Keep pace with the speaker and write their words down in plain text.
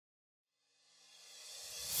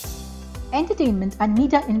Entertainment and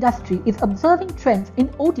media industry is observing trends in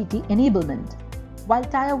OTT enablement. While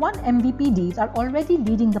Tier 1 MVPDs are already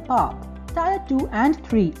leading the path, Tier 2 and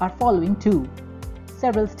 3 are following too.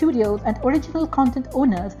 Several studios and original content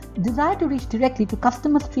owners desire to reach directly to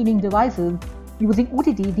customer streaming devices using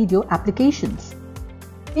OTT video applications.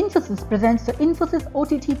 Infosys presents the Infosys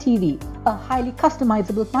OTT TV, a highly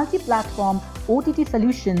customizable multi-platform OTT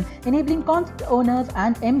solution enabling content owners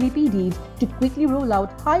and MVPDs to quickly roll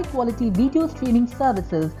out high-quality video streaming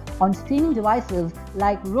services on streaming devices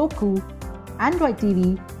like Roku, Android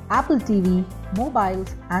TV, Apple TV,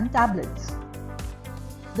 mobiles, and tablets.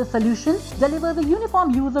 The solution delivers a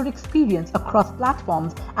uniform user experience across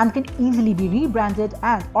platforms and can easily be rebranded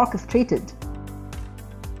and orchestrated.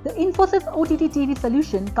 The Infosys OTT TV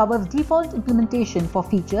solution covers default implementation for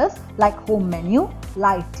features like home menu,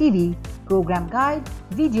 live TV, program guide,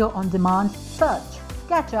 video on demand, search,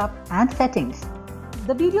 catch-up, and settings.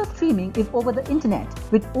 The video streaming is over the internet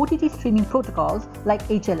with OTT streaming protocols like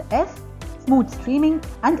HLS, smooth streaming,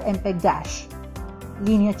 and MPEG-.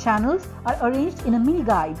 Linear channels are arranged in a mini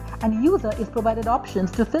guide and user is provided options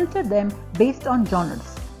to filter them based on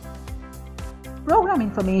genres. Program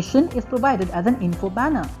information is provided as an info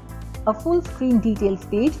banner. A full screen details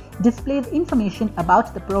page displays information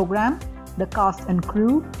about the program, the cast and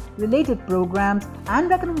crew, related programs, and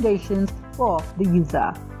recommendations for the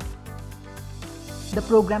user. The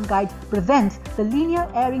program guide presents the linear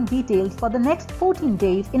airing details for the next 14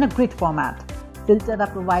 days in a grid format. Filters are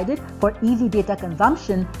provided for easy data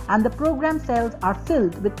consumption and the program cells are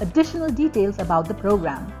filled with additional details about the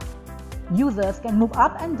program. Users can move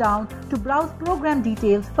up and down to browse program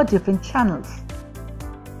details for different channels.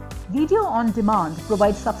 Video on demand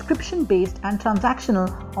provides subscription-based and transactional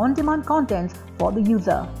on-demand content for the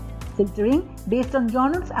user. Filtering based on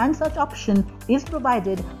genres and search option is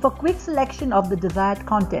provided for quick selection of the desired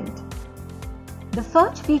content. The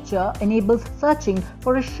search feature enables searching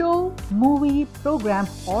for a show, movie, program,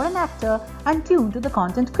 or an actor and tune to the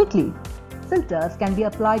content quickly. Filters can be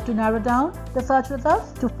applied to narrow down the search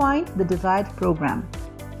results to find the desired program.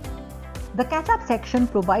 The Catchup section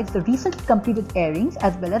provides the recently completed airings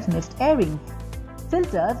as well as missed airings.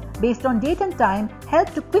 Filters based on date and time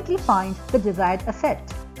help to quickly find the desired asset.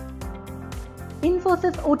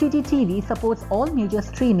 Infosys OTT TV supports all major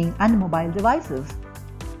streaming and mobile devices.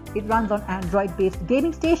 It runs on Android-based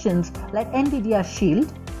gaming stations like NVIDIA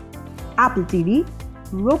Shield, Apple TV,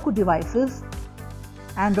 Roku devices,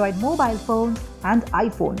 Android mobile phones, and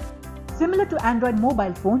iPhone. Similar to Android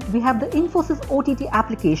mobile phone, we have the Infosys OTT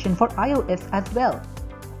application for iOS as well.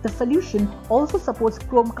 The solution also supports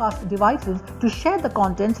Chromecast devices to share the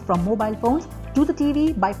contents from mobile phones to the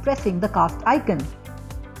TV by pressing the cast icon.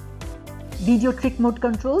 Video trick mode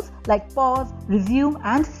controls like pause, resume,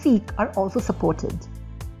 and seek are also supported.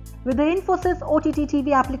 With the Infosys OTT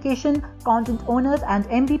TV application, content owners and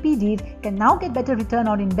MVPDs can now get better return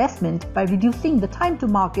on investment by reducing the time to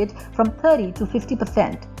market from 30 to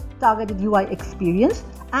 50%, targeted UI experience,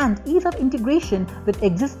 and ease of integration with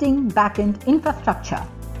existing backend infrastructure.